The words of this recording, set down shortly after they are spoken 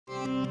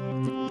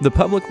The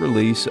public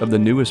release of the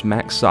newest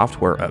Mac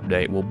software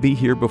update will be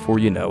here before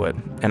you know it,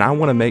 and I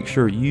want to make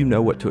sure you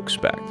know what to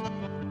expect.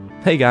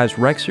 Hey guys,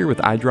 Rex here with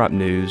iDrop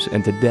News,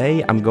 and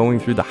today I'm going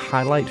through the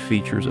highlight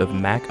features of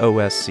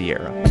macOS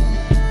Sierra.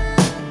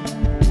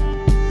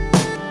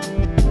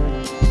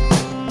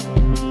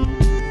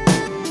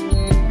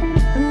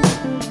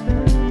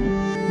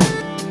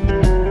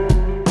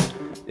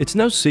 It's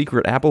no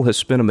secret Apple has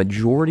spent a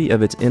majority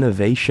of its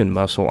innovation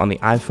muscle on the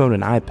iPhone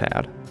and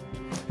iPad.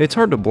 It's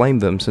hard to blame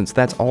them since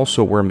that's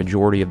also where a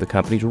majority of the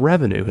company's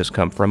revenue has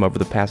come from over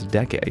the past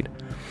decade.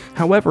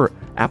 However,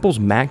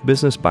 Apple's Mac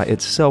business by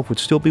itself would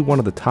still be one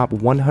of the top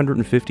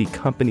 150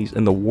 companies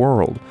in the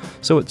world,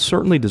 so it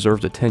certainly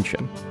deserves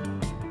attention.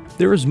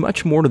 There is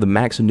much more to the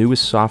Mac's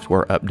newest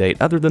software update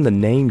other than the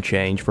name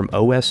change from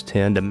OS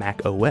X to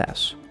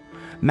macOS.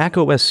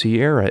 macOS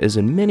Sierra is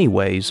in many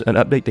ways an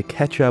update to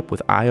catch up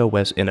with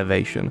iOS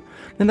innovation,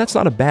 and that's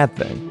not a bad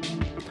thing.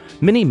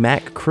 Many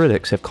Mac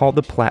critics have called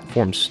the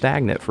platform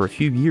stagnant for a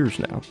few years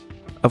now.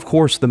 Of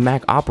course, the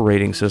Mac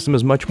operating system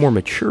is much more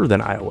mature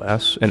than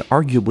iOS and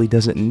arguably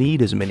doesn't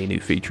need as many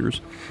new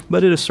features,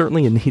 but it is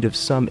certainly in need of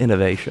some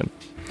innovation.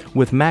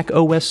 With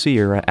macOS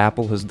Sierra,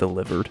 Apple has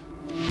delivered.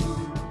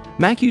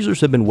 Mac users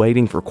have been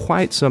waiting for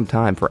quite some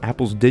time for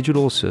Apple's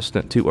digital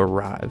assistant to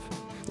arrive.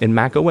 In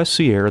macOS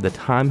Sierra, the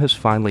time has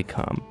finally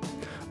come.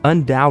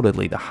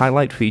 Undoubtedly, the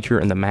highlight feature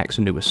in the Mac's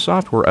newest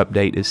software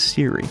update is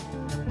Siri.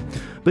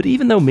 But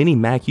even though many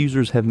Mac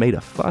users have made a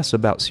fuss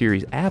about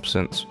Siri's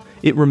absence,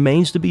 it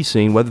remains to be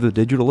seen whether the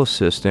digital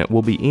assistant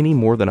will be any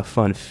more than a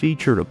fun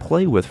feature to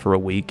play with for a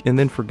week and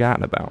then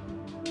forgotten about.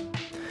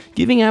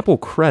 Giving Apple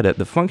credit,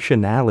 the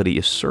functionality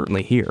is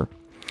certainly here.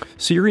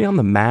 Siri on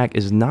the Mac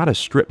is not a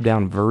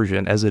stripped-down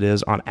version as it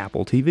is on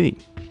Apple TV.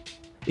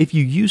 If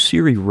you use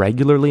Siri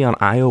regularly on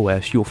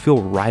iOS, you'll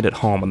feel right at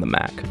home on the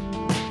Mac.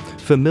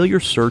 Familiar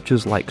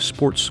searches like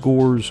sports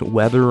scores,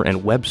 weather,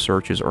 and web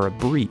searches are a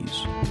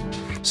breeze.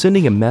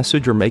 Sending a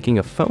message or making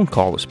a phone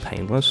call is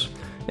painless,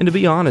 and to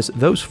be honest,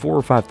 those 4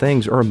 or 5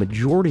 things are a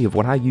majority of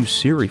what I use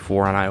Siri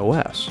for on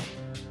iOS.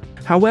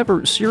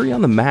 However, Siri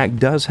on the Mac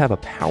does have a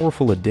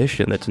powerful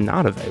addition that's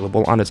not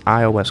available on its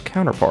iOS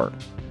counterpart.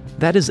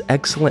 That is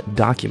excellent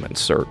document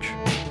search.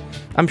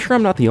 I'm sure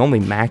I'm not the only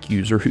Mac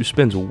user who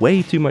spends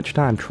way too much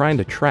time trying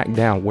to track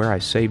down where I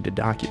saved a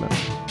document.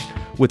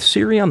 With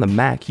Siri on the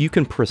Mac, you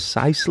can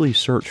precisely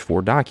search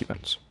for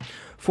documents.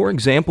 For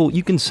example,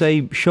 you can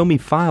say, "Show me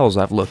files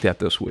I've looked at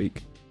this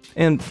week."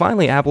 And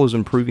finally, Apple is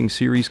improving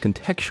Siri's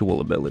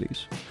contextual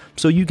abilities.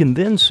 So you can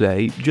then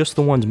say, "Just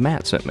the ones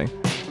Matt sent me."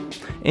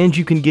 And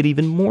you can get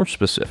even more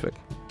specific.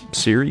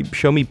 "Siri,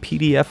 show me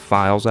PDF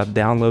files I've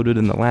downloaded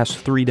in the last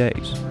 3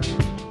 days."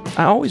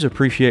 I always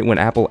appreciate when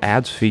Apple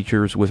adds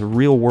features with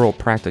real-world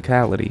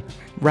practicality,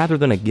 rather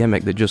than a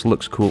gimmick that just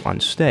looks cool on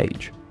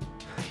stage.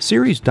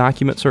 Siri's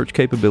document search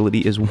capability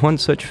is one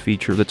such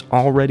feature that's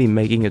already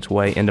making its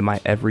way into my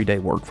everyday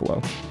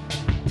workflow.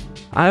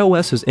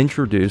 iOS has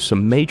introduced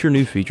some major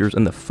new features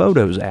in the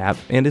Photos app,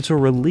 and it's a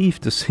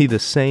relief to see the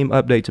same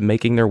updates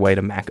making their way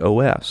to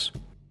macOS.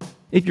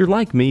 If you're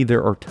like me,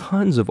 there are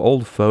tons of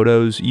old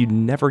photos you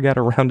never got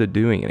around to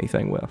doing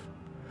anything with.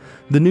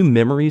 The new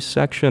Memories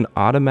section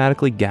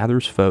automatically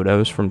gathers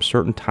photos from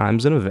certain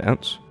times and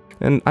events,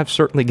 and I've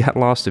certainly got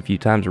lost a few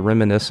times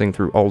reminiscing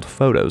through old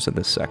photos in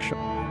this section.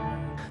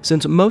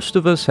 Since most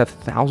of us have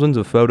thousands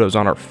of photos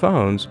on our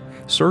phones,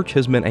 search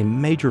has been a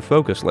major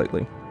focus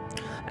lately.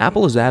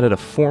 Apple has added a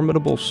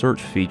formidable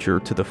search feature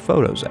to the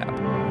Photos app.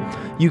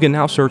 You can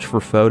now search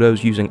for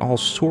photos using all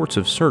sorts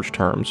of search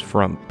terms,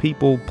 from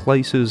people,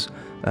 places,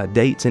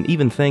 dates, and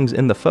even things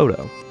in the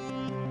photo.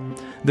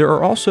 There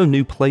are also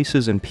new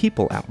Places and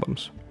People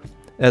albums.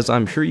 As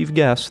I'm sure you've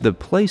guessed, the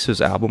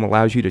Places album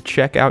allows you to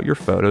check out your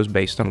photos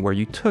based on where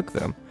you took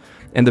them,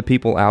 and the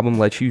People album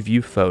lets you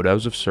view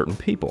photos of certain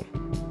people.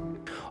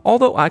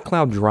 Although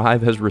iCloud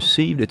Drive has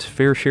received its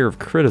fair share of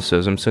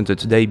criticism since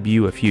its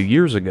debut a few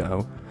years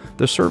ago,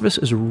 the service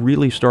is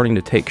really starting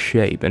to take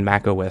shape in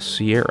macOS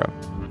Sierra.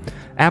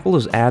 Apple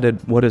has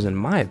added what is, in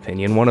my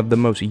opinion, one of the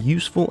most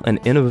useful and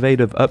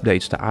innovative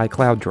updates to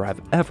iCloud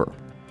Drive ever.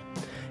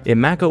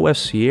 In macOS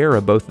Sierra,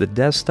 both the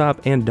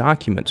desktop and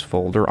documents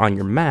folder on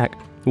your Mac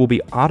will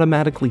be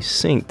automatically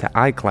synced to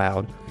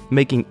iCloud,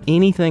 making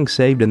anything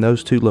saved in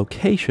those 2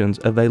 locations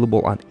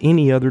available on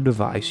any other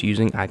device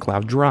using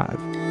iCloud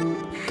Drive.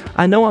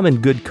 I know I'm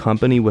in good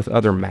company with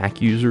other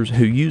Mac users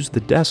who use the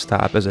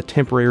desktop as a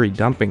temporary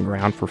dumping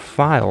ground for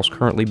files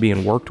currently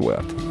being worked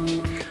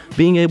with.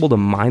 Being able to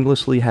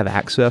mindlessly have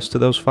access to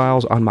those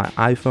files on my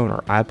iPhone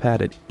or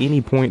iPad at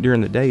any point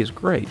during the day is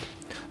great.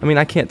 I mean,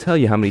 I can't tell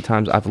you how many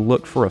times I've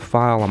looked for a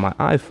file on my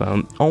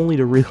iPhone only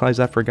to realize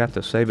I forgot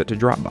to save it to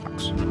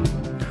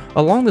Dropbox.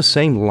 Along the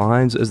same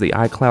lines as the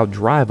iCloud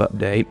Drive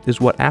update is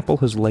what Apple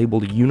has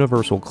labeled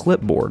Universal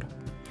Clipboard.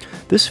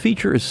 This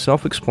feature is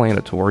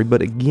self-explanatory,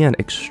 but again,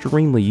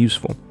 extremely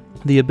useful.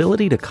 The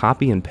ability to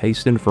copy and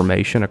paste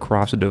information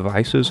across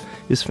devices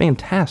is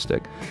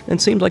fantastic, and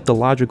seems like the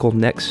logical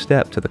next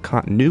step to the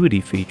continuity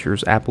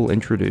features Apple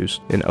introduced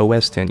in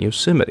OS X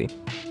Yosemite.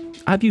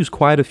 I've used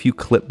quite a few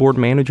clipboard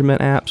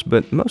management apps,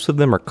 but most of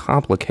them are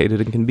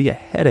complicated and can be a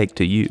headache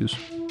to use.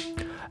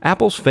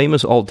 Apple's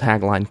famous old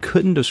tagline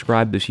couldn't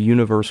describe this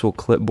universal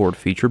clipboard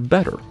feature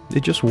better.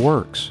 It just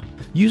works.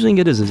 Using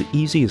it is as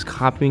easy as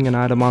copying an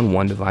item on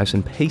one device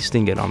and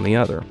pasting it on the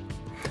other.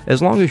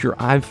 As long as your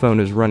iPhone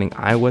is running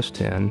iOS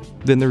 10,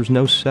 then there's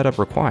no setup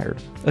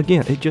required.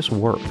 Again, it just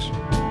works.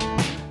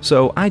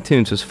 So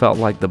iTunes has felt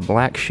like the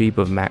black sheep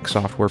of Mac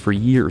software for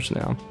years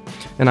now,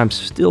 and I'm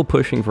still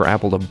pushing for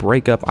Apple to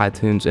break up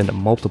iTunes into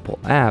multiple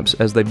apps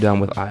as they've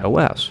done with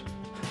iOS.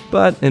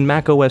 But in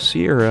macOS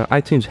Sierra,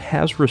 iTunes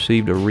has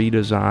received a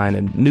redesign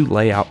and new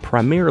layout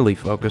primarily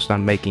focused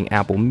on making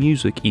Apple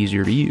Music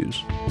easier to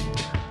use.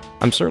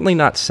 I'm certainly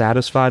not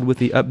satisfied with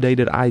the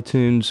updated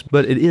iTunes,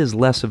 but it is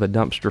less of a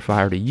dumpster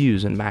fire to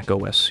use in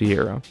macOS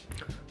Sierra.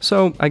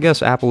 So I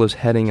guess Apple is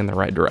heading in the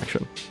right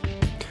direction.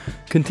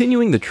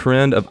 Continuing the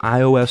trend of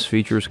iOS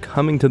features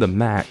coming to the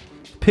Mac,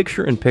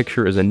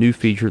 Picture-in-Picture is a new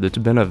feature that's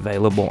been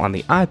available on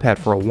the iPad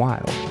for a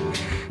while.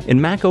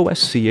 In macOS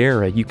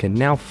Sierra, you can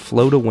now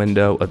float a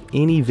window of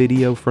any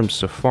video from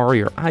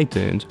Safari or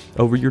iTunes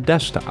over your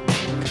desktop.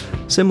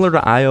 Similar to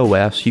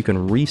iOS, you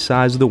can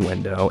resize the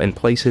window and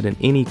place it in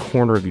any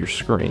corner of your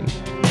screen.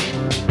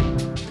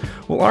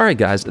 Well, alright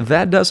guys,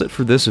 that does it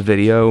for this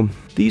video.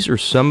 These are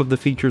some of the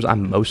features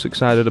I'm most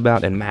excited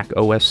about in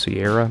macOS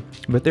Sierra,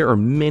 but there are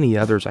many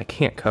others I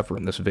can't cover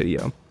in this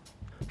video.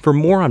 For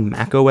more on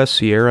macOS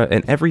Sierra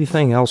and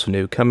everything else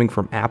new coming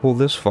from Apple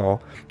this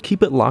fall,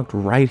 keep it locked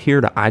right here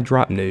to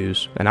iDrop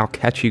News, and I'll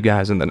catch you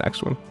guys in the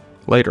next one.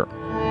 Later.